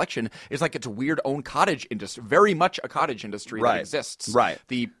acutely in this election, is like it's a weird own cottage industry, very much a cottage industry that exists. Right.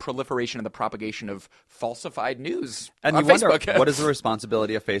 The proliferation and the propagation of falsified news and on you wonder, Facebook. What is the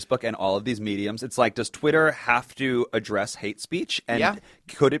responsibility of Facebook and all of these mediums? It's like, does Twitter have to address hate speech? And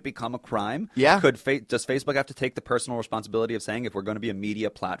could it become a crime? Yeah. Does Facebook have to take the personal responsibility of saying, if we're going to be a media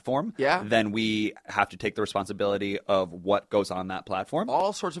platform, then we have to take the responsibility of what goes on that platform?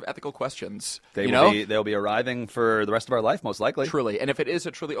 All sorts of ethical questions. They'll be arriving for the rest of our life, most likely. Truly. And if it is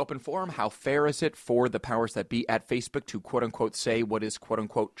a truly open forum, how fair is it for the powers that be at Facebook to quote-unquote say what is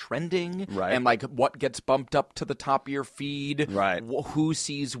quote-unquote trending? Right. And like what gets bumped up to the top of your feed? Right. Who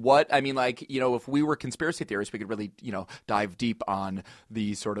sees what? I mean, like, if we were conspiracy theorists, we could really, dive deep on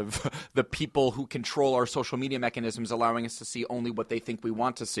the sort of the people who control our social media mechanisms, allowing us to see only what they think we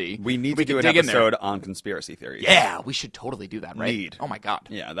want to see. We need to do an episode on conspiracy theories. Yeah, we should totally do that, right? Oh my God.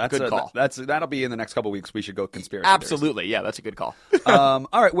 Yeah, that's good call. That'll be in the next couple of weeks. We should go conspiracy Absolutely. Theories. Yeah, that's a good call. All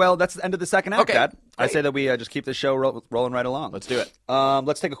right, well, that's the end of the second act, Okay. Dad. I say that we just keep the show rolling right along. Let's do it.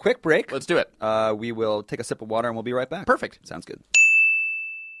 Let's take a quick break. Let's do it. We will take a sip of water and we'll be right back. Perfect. Sounds good.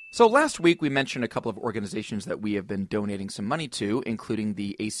 So last week we mentioned a couple of organizations that we have been donating some money to, including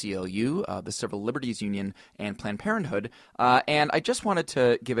the ACLU, the Civil Liberties Union, and Planned Parenthood. And I just wanted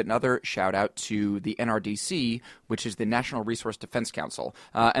to give another shout out to the NRDC, which is the National Resource Defense Council.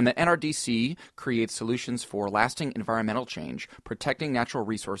 And the NRDC creates solutions for lasting environmental change, protecting natural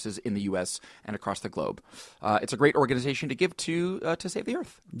resources in the U.S. and across the globe. It's a great organization to give to save the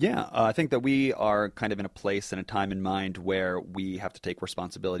Earth. Yeah, I think that we are kind of in a place and a time in mind where we have to take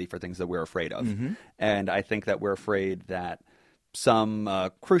responsibility for things that we're afraid of. Mm-hmm. And I think that we're afraid that some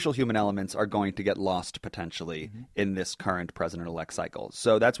crucial human elements are going to get lost potentially in this current president-elect cycle.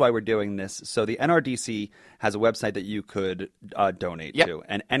 So that's why we're doing this. So the NRDC has a website that you could donate to.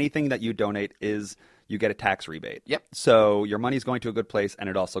 And anything that you donate you get a tax rebate. Yep. So your money's going to a good place, and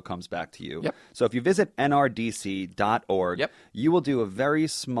it also comes back to you. Yep. So if you visit nrdc.org, you will do a very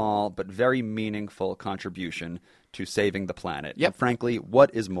small but very meaningful contribution to saving the planet. Yep. And frankly,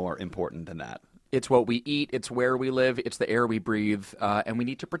 what is more important than that? It's what we eat, it's where we live, it's the air we breathe, and we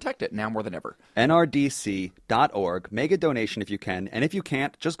need to protect it now more than ever. nrdc.org. Make a donation if you can, and if you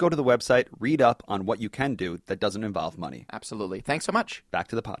can't, just go to the website, read up on what you can do that doesn't involve money. Absolutely. Thanks so much. Back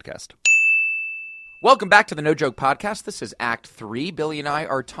to the podcast. Welcome back to the No Joke Podcast. This is Act 3. Billy and I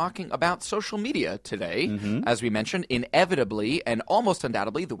are talking about social media today, as we mentioned, inevitably and almost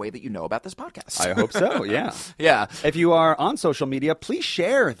undoubtedly the way that you know about this podcast. I hope so, yeah. Yeah. If you are on social media, please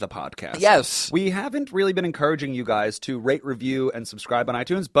share the podcast. Yes. We haven't really been encouraging you guys to rate, review, and subscribe on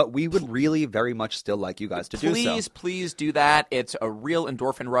iTunes, but we would really very much still like you guys to do so. Please do that. It's a real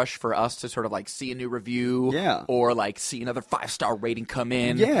endorphin rush for us to sort of like see a new review or like see another 5-star rating come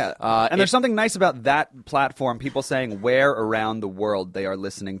in. Yeah. And there's something nice about that platform, people saying where around the world they are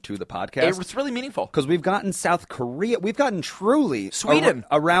listening to the podcast. It's really meaningful. Because we've gotten South Korea, we've gotten truly Sweden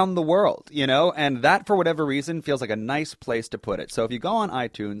around the world, and that for whatever reason feels like a nice place to put it. So if you go on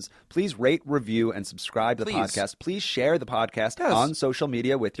iTunes, please rate, review, and subscribe to the podcast. Please share the podcast on social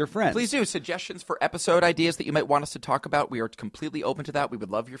media with your friends. Please do. Suggestions for episode ideas that you might want us to talk about. We are completely open to that. We would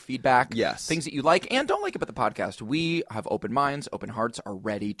love your feedback. Yes. Things that you like and don't like about the podcast. We have open minds, open hearts, are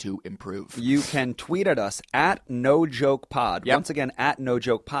ready to improve. You can tweet at us at NoJokePod. Once again, at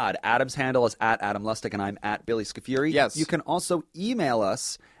NoJokePod. Adam's handle is at Adam Lustig, and I'm at Billy Scafuri. Yes. You can also email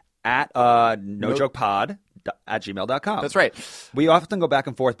us at NoJokePod. gmail.com. That's right. We often go back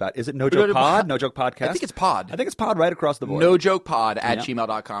and forth about, is it No Joke Pod? No Joke Podcast? I think it's Pod. I think it's Pod right across the board.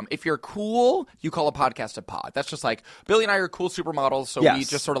 NoJokePod@gmail.com. If you're cool, you call a podcast a pod. That's just like, Billy and I are cool supermodels, so we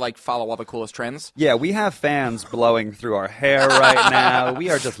just sort of like follow all the coolest trends. Yeah, we have fans blowing through our hair right now. We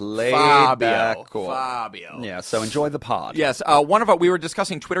are just laid back cool. Fabio. Yeah, so enjoy the pod. Yes, we were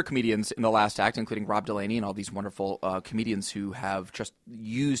discussing Twitter comedians in the last act, including Rob Delaney and all these wonderful comedians who have just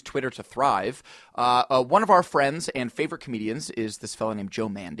used Twitter to thrive. One of our friends and favorite comedians is this fellow named Joe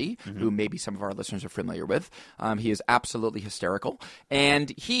Mandy, who maybe some of our listeners are familiar with. He is absolutely hysterical.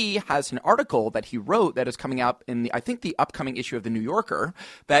 And he has an article that he wrote that is coming out in, I think, the upcoming issue of The New Yorker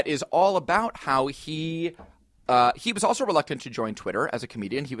that is all about how he was also reluctant to join Twitter as a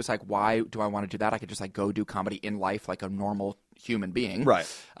comedian. He was like, why do I want to do that? I could just like go do comedy in life like a normal human being. Right.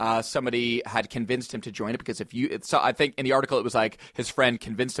 Somebody had convinced him to join it because so I think in the article it was like his friend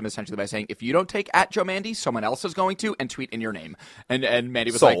convinced him essentially by saying, if you don't take @JoeMandy, someone else is going to, and tweet in your name. And Mandy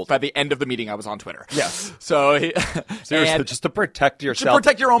was Sold. like, by the end of the meeting, I was on Twitter. Yes. So seriously, just to protect yourself. To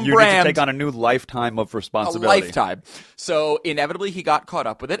protect your own you brand. need to take on a new lifetime of responsibility. A lifetime. So inevitably he got caught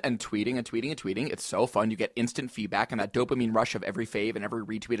up with it and tweeting and tweeting and tweeting. It's so fun. You get instant feedback and that dopamine rush of every fave and every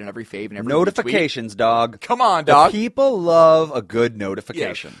retweet and every fave and every notifications, retweet. dog. Come on, dog. The people love a good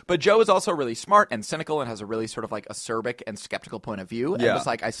notification. Yeah. But Joe is also really smart and cynical and has a really sort of like acerbic and skeptical point of view. And was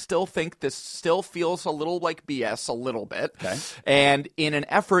like, I still think this still feels a little like BS a little bit. Okay. And in an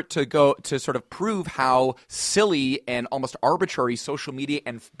effort to go to sort of prove how silly and almost arbitrary social media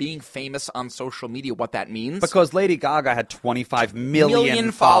and being famous on social media, what that means. Because Lady Gaga had 25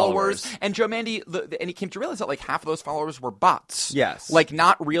 million followers. And Joe Mandy, and he came to realize that like half of those followers were bots. Yes. Like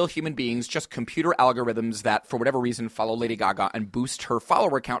not real human beings, just computer algorithms that for whatever reason follow Lady Gaga and boost her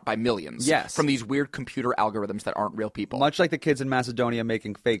follower count by millions. Yes. From these weird computer algorithms that aren't real people. Much like the kids in Macedonia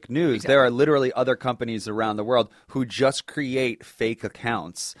making fake news, there are literally other companies around the world who just create fake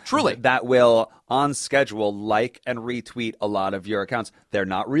accounts. Truly. That will, on schedule, like and retweet a lot of your accounts. They're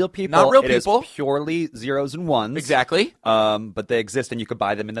not real people. Not real It people. is purely zeros and ones. Exactly. But they exist, and you could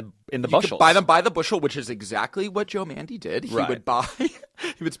buy them in the You bushels. could buy them by the bushel, which is exactly what Joe Mandy did. He Right. would buy,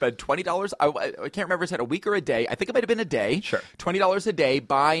 he would spend $20. I can't remember if he said a week or a day. I think it might have been a day. Sure. $20 a day,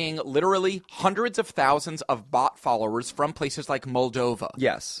 buying literally hundreds of thousands of bot followers from places like Moldova.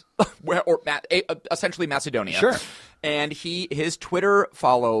 Yes. Essentially Macedonia. Sure. And his Twitter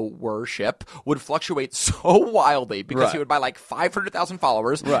followership would fluctuate so wildly because Right. he would buy like 500,000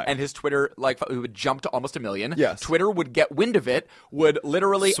 followers, Right. and his Twitter it would jump to almost 1 million. Yes. Twitter would get wind of it, would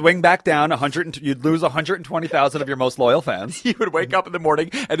literally Swing back down, you'd lose 120,000 of your most loyal fans. he would wake up in the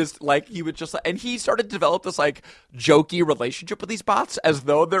morning and he would just and he started to develop this like jokey relationship with these bots as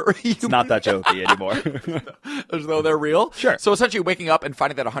though they're human. It's not that jokey anymore. As though they're real. Sure. So essentially waking up and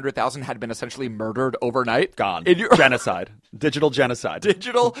finding that 100,000 had been essentially murdered overnight. Gone. In your Genocide. Digital genocide.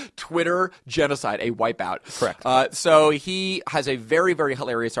 digital Twitter genocide, a wipeout. Correct. So he has a very, very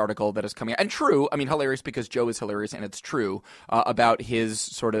hilarious article that is coming out. And true, I mean, hilarious because Joe is hilarious and it's true, about his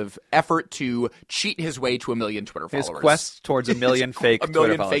sort of effort to cheat his way to 1 million Twitter followers. His quest towards a million fake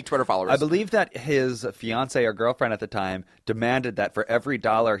Twitter followers. I believe that his fiance or girlfriend at the time demanded that for every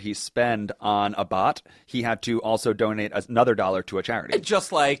 $1 he spend on a bot, he had to also donate another $1 to a charity.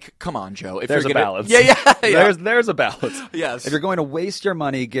 Just like, come on, Joe. If There's you're a gonna, balance. Yeah. There's a balance. Yes. If you're going to waste your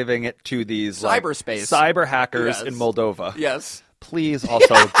money giving it to these Cyberspace. cyber hackers Yes. in Moldova, Yes. please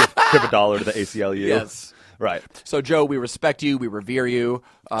also give $1 to the ACLU. Yes. Right. So, Joe, we respect you. We revere you.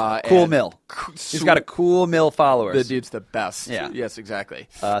 Cool Mill. He's got a Cool Mill followers. The dude's the best. Yeah. Yes, exactly.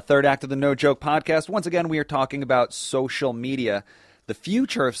 Third act of the No Joke podcast. Once again, we are talking about social media. The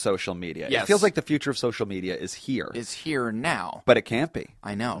future of social media. Yes. It feels like the future of social media is here. Is here now. But it can't be.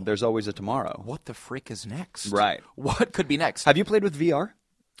 I know. There's always a tomorrow. What the frick is next? Right. What could be next? Have you played with VR?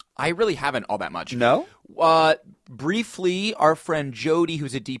 I really haven't all that much. No? Briefly, our friend Jody,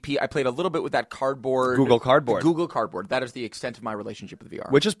 who's a DP, I played a little bit with that cardboard. Google Cardboard. Google Cardboard. That is the extent of my relationship with VR.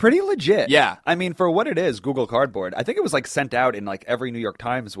 Which is pretty legit. Yeah. I mean, for what it is, Google Cardboard, I think it was like sent out in like every New York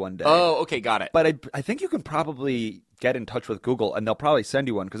Times one day. Oh, okay, got it. But I think you can probably get in touch with Google and they'll probably send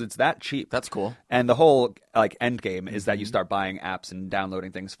you one because it's that cheap. That's cool. And the whole like end game is that you start buying apps and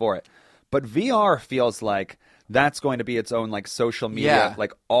downloading things for it. But VR feels like that's going to be its own like social media,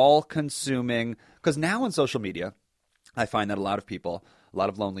 like all consuming. Because now on social media, I find that a lot of people, a lot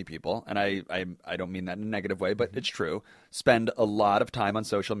of lonely people, and I don't mean that in a negative way, but it's true, spend a lot of time on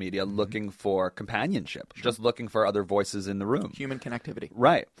social media looking for companionship, just looking for other voices in the room. Human connectivity.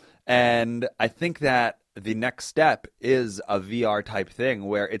 Right. And I think that the next step is a VR type thing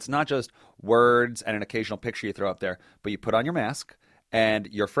where it's not just words and an occasional picture you throw up there, but you put on your mask and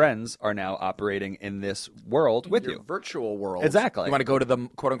your friends are now operating in this world with Your you. virtual world. Exactly. You want to go to the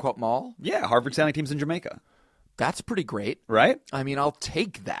quote-unquote mall? Yeah, Harvard sailing team's in Jamaica, That's pretty great. right? I mean, I'll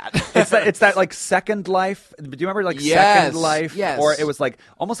take that. It's that like Second Life. Do you remember like Yes, Second Life? yes. Or it was like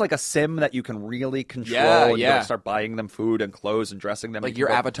almost like a sim that you can really control. Yeah, and you yeah. don't start buying them food and clothes and dressing them. Like and your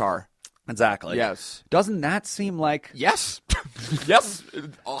go- avatar. Exactly. Yes. Doesn't that seem like Yes. Yes.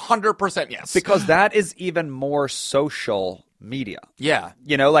 100% yes. because that is even more social media. yeah.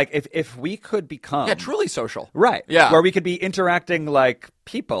 You know, like if we could become Yeah, truly social. right, Yeah. where we could be interacting like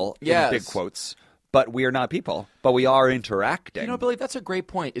people Yes. in big quotes, but we are not people, but we are interacting. You know, Billy, that's a great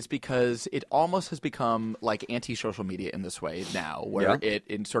point. It's because it almost has become like anti-social media in this way now, where Yeah.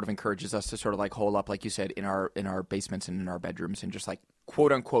 it sort of encourages us to sort of like hole up, like you said, in our basements and in our bedrooms, and just like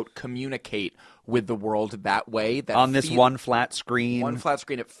quote unquote communicate with the world that way. That on this one flat screen. one flat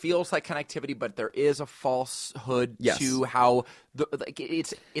screen, it feels like connectivity, but there is a falsehood Yes. to how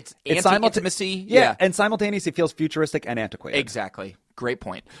it's It's anti-intimacy. Yeah, and simultaneously feels futuristic and antiquated. Exactly. Great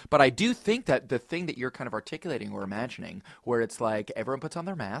point. But I do think that the thing that you're kind of articulating or imagining, where it's like everyone puts on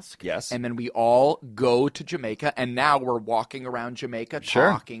their mask, Yes. and then we all go to Jamaica, and now we're walking around Jamaica Sure.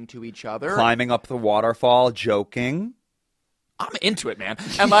 talking to each other. Climbing up the waterfall, joking. I'm into it, man.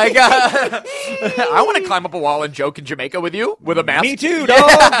 And like, I want to climb up a wall and joke in Jamaica with you with a mask. Me too,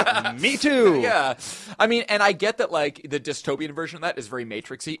 dog. Me too. Yeah, I mean, and I get that like the dystopian version of that is very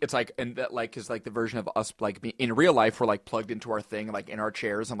Matrixy. It's like, and that like is like the version of us like in real life we're like plugged into our thing like in our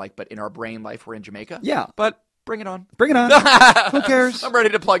chairs and like, but in our brain life we're in Jamaica. Yeah. but bring it on. Bring it on. Who cares? I'm ready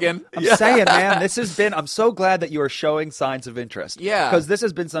to plug in. I'm saying, man, this has been. I'm so glad that you are showing signs of interest. Yeah. because this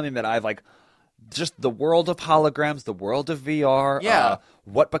has been something that I've like. Just the world of holograms, the world of VR. Yeah.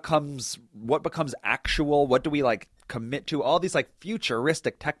 What becomes actual? What do we like commit to? All these like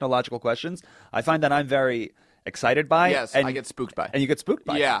futuristic technological questions. I find that I'm very excited by. Yes, and I get spooked by. And you get spooked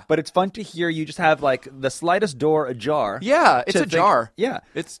by. Yeah. But it's fun to hear you just have like the slightest door ajar. Yeah, it's to a jar. Yeah.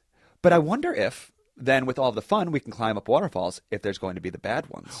 It's But I wonder if then with all the fun we can climb up waterfalls if there's going to be the bad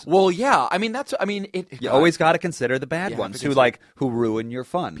ones. well, yeah. I mean, You always got to consider the bad You have ones to who consider- who ruin your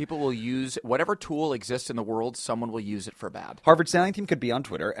fun. people will use whatever tool exists in the world. Someone will use it for bad. Harvard Sailing Team could be on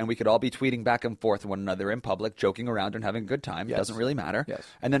Twitter, and we could all be tweeting back and forth to one another in public, joking around and having a good time. It Yes. doesn't really matter. Yes.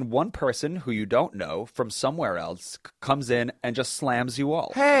 And then one person who you don't know from somewhere else comes in and just slams you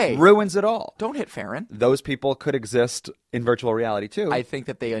all. Hey! Ruins it all. Don't hit Farron. Those people could exist in virtual reality, too. I think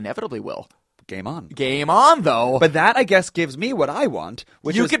that they inevitably will. Game on. Game on, though. But that, I guess, gives me what I want,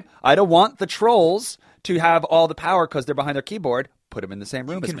 which You is could- I don't want the trolls to have all the power because they're behind their keyboard. Put them in the same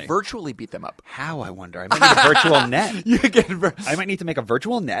room you as can me. virtually beat them up. How, I wonder? I might need a virtual net. You can I might need to make a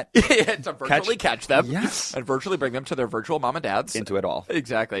virtual net to virtually catch them. Yes. And virtually bring them to their virtual mom and dads. into it all.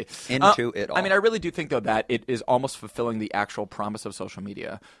 Exactly. Into it all. I mean, I really do think, though, that it is almost fulfilling the actual promise of social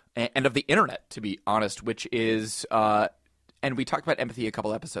media and of the internet, to be honest, which is, and we talked about empathy a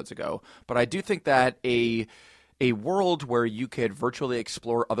couple episodes ago, but I do think that a world where you could virtually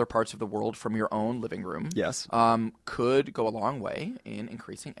explore other parts of the world from your own living room Yes. could go a long way in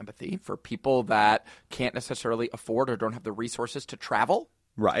increasing empathy for people that can't necessarily afford or don't have the resources to travel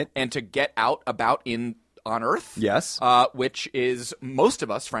Right. and to get out about on Earth. Yes. Which is most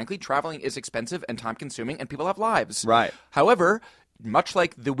of us, frankly, traveling is expensive and time consuming, and people have lives. Right. However, much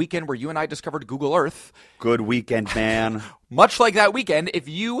like the weekend where you and I discovered Google Earth, Good weekend, man. much like that weekend, if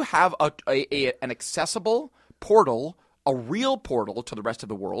you have an accessible portal, a real portal to the rest of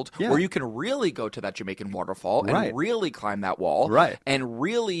the world, Yeah. where you can really go to that Jamaican waterfall and Right. really climb that wall, Right. and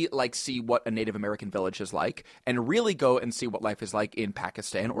really like see what a Native American village is like, and really go and see what life is like in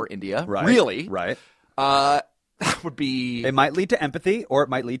Pakistan or India, Right. really, Right. that would be. It might lead to empathy, or it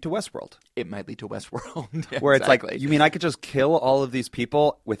might lead to Westworld, It might lead to Westworld, Yeah, where it's exactly. like, you mean I could just kill all of these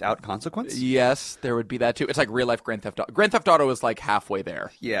people without consequence? Yes, there would be that too. It's like real life Grand Theft Auto. Grand Theft Auto is like halfway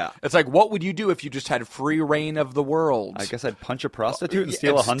there. Yeah. It's like, what would you do if you just had free reign of the world? I guess I'd punch a prostitute and Yeah,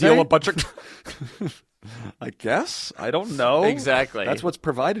 steal a Hyundai. Steal a bunch of. I guess. I don't know. Exactly. That's what's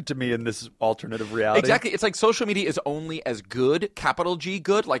provided to me in this alternative reality. Exactly. It's like social media is only as good, capital G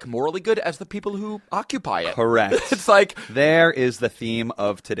good, like morally good, as the people who occupy it. Correct. It's like There is the theme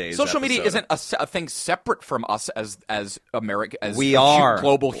of today's social media episode. isn't a thing separate from us as America, as We are.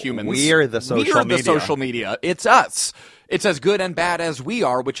 global humans. We're the social We're media. the social media. It's us. It's as good and bad as we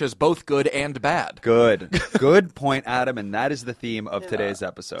are, which is both good and bad. Good point, Adam, and that is the theme of today's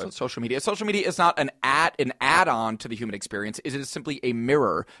episode. So social media. Social media is not an add-on to the human experience. It is simply a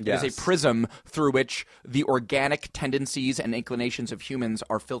mirror. Yes. It is a prism through which the organic tendencies and inclinations of humans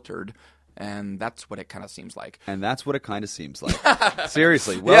are filtered. And that's what it kind of seems like.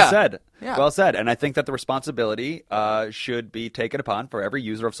 Seriously, well said. Yeah. Well said. And I think that the responsibility should be taken upon for every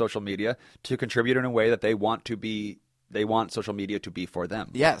user of social media to contribute in a way that they want social media to be for them.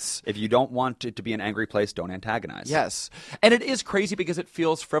 Yes. If you don't want it to be an angry place, don't antagonize. Yes. And it is crazy because it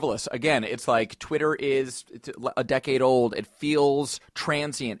feels frivolous. Again, it's like Twitter is a decade old. It feels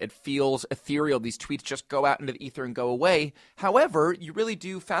transient. It feels ethereal. These tweets just go out into the ether and go away. However, you really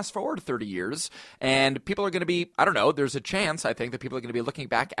do fast forward 30 years and people are going to be, I don't know, there's a chance, I think, that people are going to be looking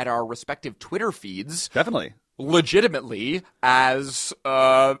back at our respective Twitter feeds. Definitely. Legitimately as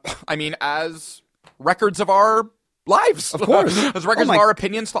records of our lives. Of course. As records of our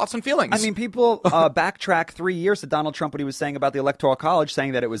opinions, thoughts, and feelings. I mean, people backtrack 3 years to Donald Trump, what he was saying about the Electoral College,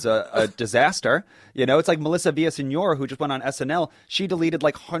 saying that it was a disaster. You know, it's like Melissa Villaseñor, who just went on SNL. She deleted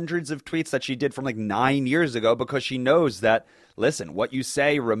like hundreds of tweets that she did from like 9 years ago because she knows that, listen, what you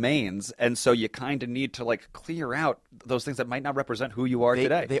say remains. And so you kind of need to like clear out those things that might not represent who you are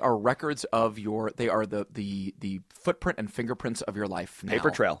today. They are records of they are the footprint and fingerprints of your life now.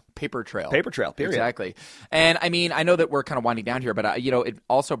 Paper trail, period. Exactly. And I mean, I know that we're kind of winding down here, but it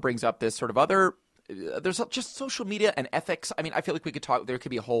also brings up this sort of other there's just social media and ethics. I mean, I feel like we could talk. There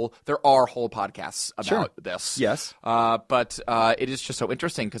are whole podcasts about this. Yes. But it is just so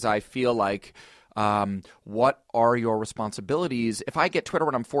interesting because I feel like, what are your responsibilities? If I get Twitter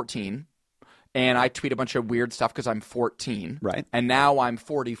when I'm 14 and I tweet a bunch of weird stuff because I'm 14, right? And now I'm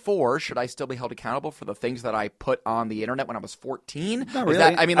 44, should I still be held accountable for the things that I put on the internet when I was 14? Not really.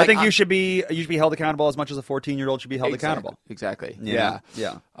 I think you should be held accountable as much as a 14-year-old should be held accountable. Exactly. Yeah.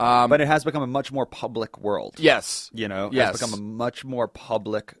 But it has become a much more public world. Yes. It has become a much more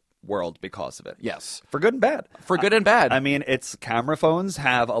public world because of it. Yes. For good and bad. I mean, it's camera phones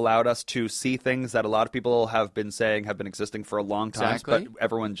have allowed us to see things that a lot of people have been saying have been existing for a long time. Exactly. But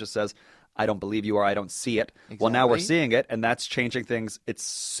everyone just says, I don't believe you or I don't see it. Exactly. Well, now we're seeing it, and that's changing things. It's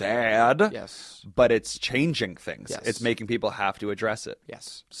sad. Yes. But it's changing things. Yes. It's making people have to address it.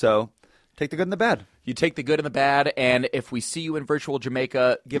 Yes. So take the good and the bad. You take the good and the bad, and if we see you in virtual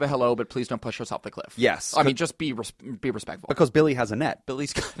Jamaica, give a hello, but please don't push us off the cliff. Yes. I mean, just be respectful. Because Billy has a net.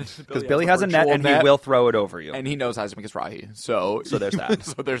 Because Billy has a net, and he will throw it over you. And he knows Isaac Mizrahi. So there's that.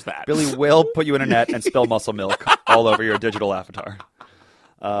 There's that. Billy will put you in a net and spill muscle milk all over your digital avatar.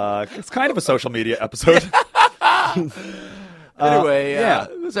 It's kind of a social media episode. Anyway,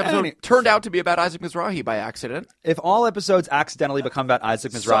 this episode turned out to be about Isaac Mizrahi by accident. If all episodes accidentally become about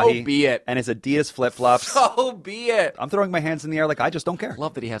Isaac Mizrahi, so be it. And his Adidas flip-flops, so be it. I'm throwing my hands in the air like I just don't care.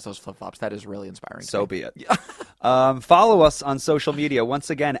 Love that he has those flip-flops. That is really inspiring. So be it. Follow us on social media.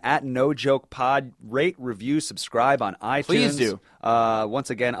 Once again, at No Joke Pod. Rate, review, subscribe on iTunes. Please do. Once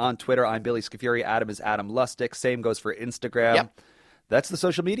again, on Twitter, I'm Billy Scafuri. Adam is Adam Lustig. Same goes for Instagram. Yep. That's the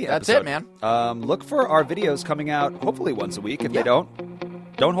social media That's episode. it, man. Look for our videos coming out hopefully once a week. If they don't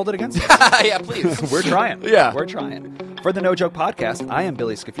hold it against us. Yeah, please. We're trying. Yeah. We're trying. For the No Joke Podcast, I am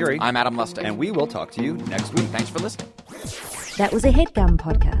Billy Scafuri. I'm Adam Lustig. And we will talk to you next week. Thanks for listening. That was a HeadGum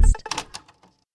podcast.